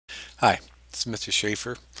Hi, this is Mr.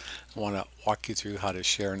 Schaefer. I want to walk you through how to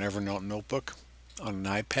share an Evernote notebook on an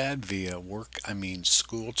iPad via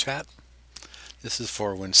school chat. This is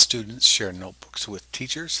for when students share notebooks with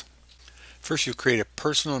teachers. First, you create a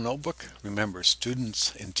personal notebook. Remember,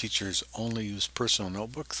 students and teachers only use personal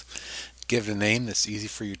notebooks. Give it a name that's easy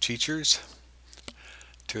for your teachers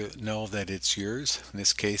to know that it's yours. In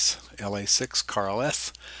this case, LA6 Carl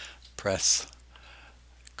S. Press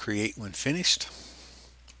create when finished.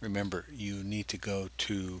 Remember, you need to go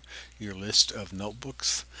to your list of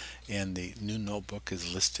notebooks, and the new notebook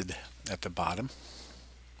is listed at the bottom.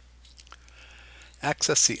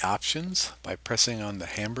 Access the options by pressing on the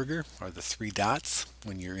hamburger or the three dots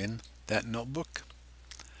when you're in that notebook.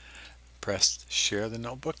 Press share the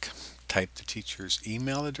notebook. Type the teacher's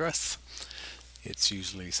email address. It's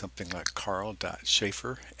usually something like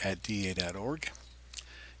carl.schaefer@da.org.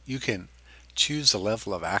 You can choose the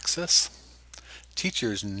level of access.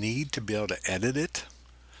 Teachers need to be able to edit it,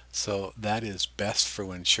 so that is best for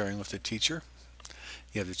when sharing with the teacher.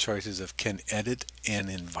 You have the choices of can edit and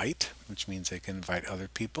invite, which means they can invite other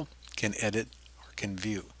people, can edit, or can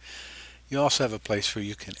view. You also have a place where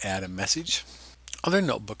you can add a message. Other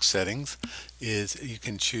notebook settings is you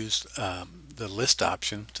can choose the list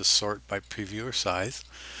option to sort by preview or size.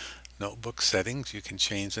 Notebook settings, you can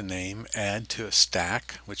change the name, add to a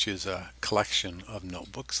stack, which is a collection of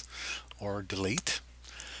notebooks, or delete.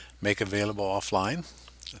 Make available offline.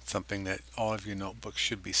 That's something that all of your notebooks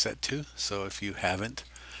should be set to. So if you haven't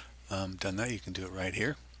done that, you can do it right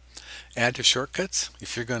here. Add to shortcuts.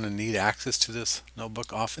 If you're going to need access to this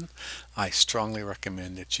notebook often, I strongly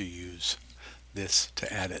recommend that you use this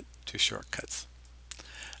to add it to shortcuts.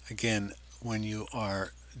 Again, when you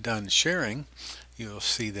are done sharing, you'll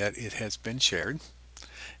see that it has been shared.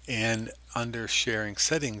 And under sharing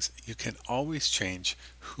settings, you can always change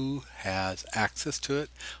who has access to it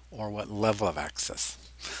or what level of access.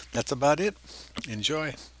 That's about it.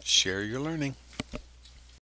 Enjoy. Share your learning.